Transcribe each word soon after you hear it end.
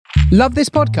Love this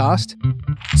podcast?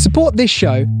 Support this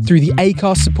show through the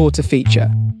Acast supporter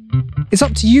feature. It's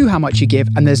up to you how much you give,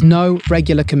 and there's no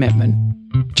regular commitment.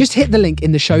 Just hit the link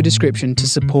in the show description to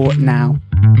support now.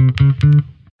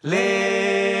 Listening,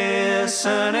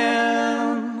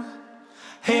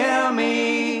 hear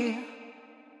me.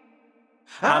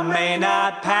 I may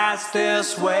not pass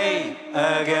this way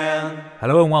again.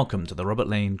 Hello and welcome to the Robert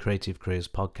Lane Creative Careers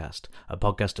Podcast, a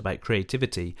podcast about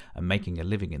creativity and making a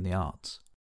living in the arts.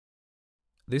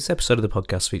 This episode of the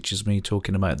podcast features me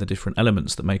talking about the different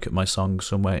elements that make up my song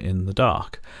Somewhere in the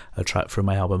Dark, a track from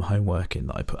my album Homeworking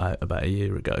that I put out about a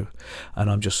year ago.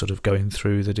 And I'm just sort of going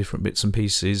through the different bits and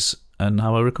pieces and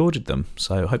how I recorded them.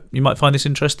 So I hope you might find this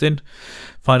interesting.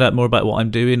 Find out more about what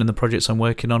I'm doing and the projects I'm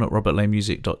working on at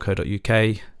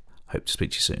robertlanemusic.co.uk. Hope to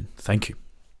speak to you soon. Thank you.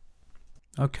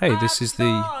 Okay, this is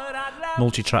the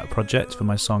multi-track project for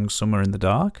my song Somewhere in the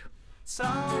Dark.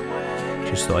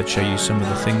 Just thought I'd show you some of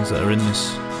the things that are in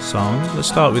this song. Let's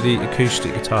start with the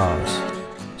acoustic guitars.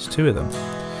 There's two of them.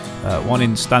 One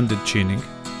in standard tuning,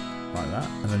 like that,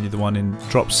 and then the other one in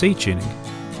drop C tuning,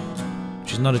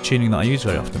 which is not a tuning that I use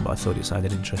very often, but I thought it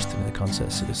sounded interesting in the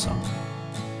context of this song,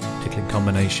 particularly in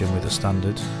combination with a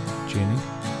standard tuning.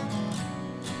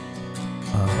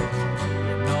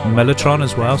 Mellotron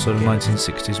as well, sort of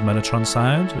 1960s Mellotron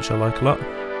sound, which I like a lot.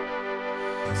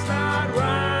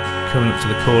 Coming up to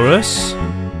the chorus,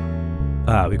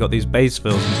 we've got these bass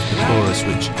fills into the chorus,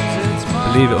 which,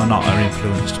 believe it or not, are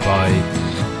influenced by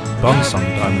Bond's song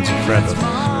Diamonds and Forever,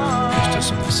 which does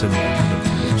something similar.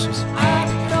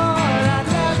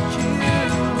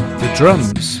 The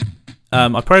drums,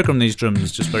 I programmed these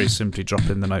drums just very simply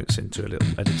dropping the notes into a little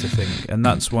editor thing, and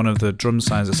that's one of the drum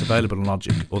sounds that's available in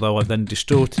Logic, although I've then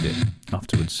distorted it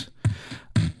afterwards.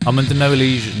 I'm under no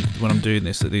illusion when I'm doing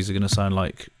this that these are going to sound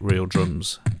like real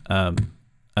drums, and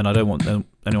I don't want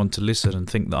anyone to listen and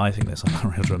think that I think they sound like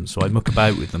real drums, so I muck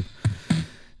about with them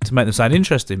to make them sound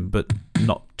interesting, but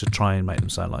not to try and make them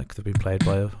sound like they've been played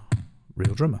by a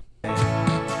real drummer. Memory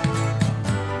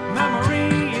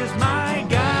is my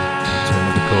guide.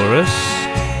 Turn to the chorus.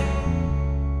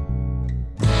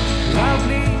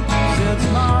 Lovely till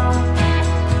tomorrow.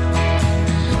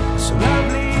 So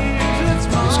Lovely till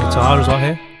tomorrow. this guitar is right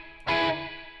here.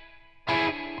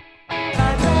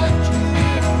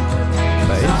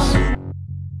 Bass.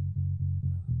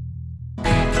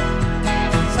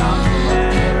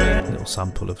 A little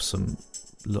sample of some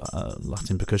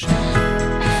Latin percussion.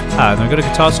 And I've got a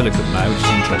guitar solo clip now, which is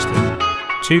interesting.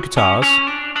 Two guitars.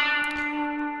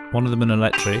 One of them an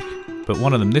electric, but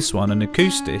one of them, this one, an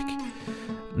acoustic.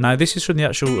 Now this is from the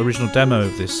actual original demo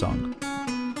of this song.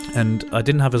 And I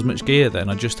didn't have as much gear then,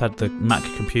 I just had the Mac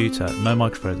computer, no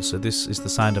microphone, so this is the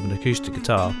sound of an acoustic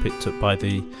guitar picked up by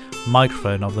the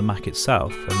microphone of the Mac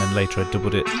itself, and then later I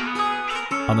doubled it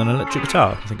on an electric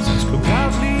guitar. I think it sounds cool.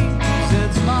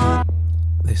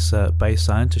 This bass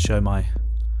sound to show my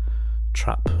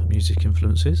trap music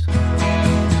influences.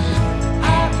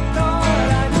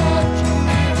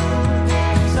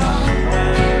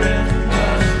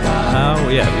 Oh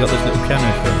yeah, we got those little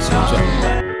piano fills as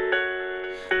well.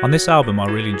 On this album, I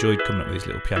really enjoyed coming up with these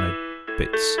little piano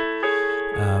bits.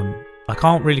 I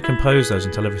can't really compose those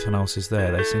until everything else is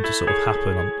there. They seem to sort of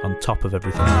happen on top of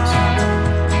everything else.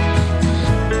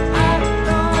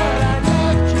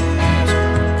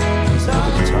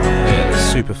 Yeah, the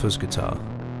super fuzz guitar.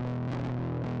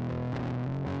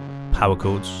 Power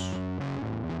chords.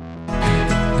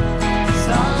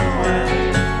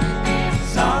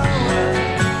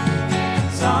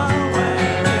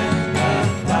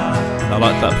 I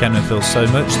like that piano fill so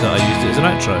much that I used it as an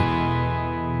outro.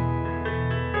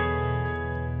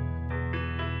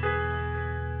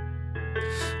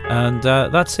 And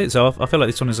that's it. So I feel like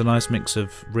this one is a nice mix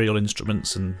of real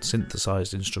instruments and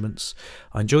synthesized instruments.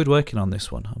 I enjoyed working on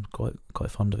this one. I'm quite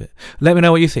fond of it. Let me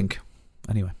know what you think.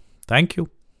 Anyway, thank you.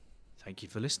 Thank you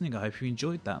for listening. I hope you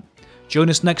enjoyed that. Join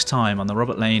us next time on the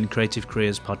Robert Lane Creative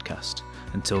Careers Podcast.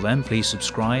 Until then, please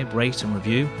subscribe, rate and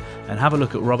review, and have a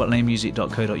look at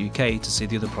robertlanemusic.co.uk to see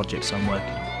the other projects I'm working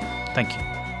on. Thank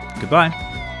you. Goodbye.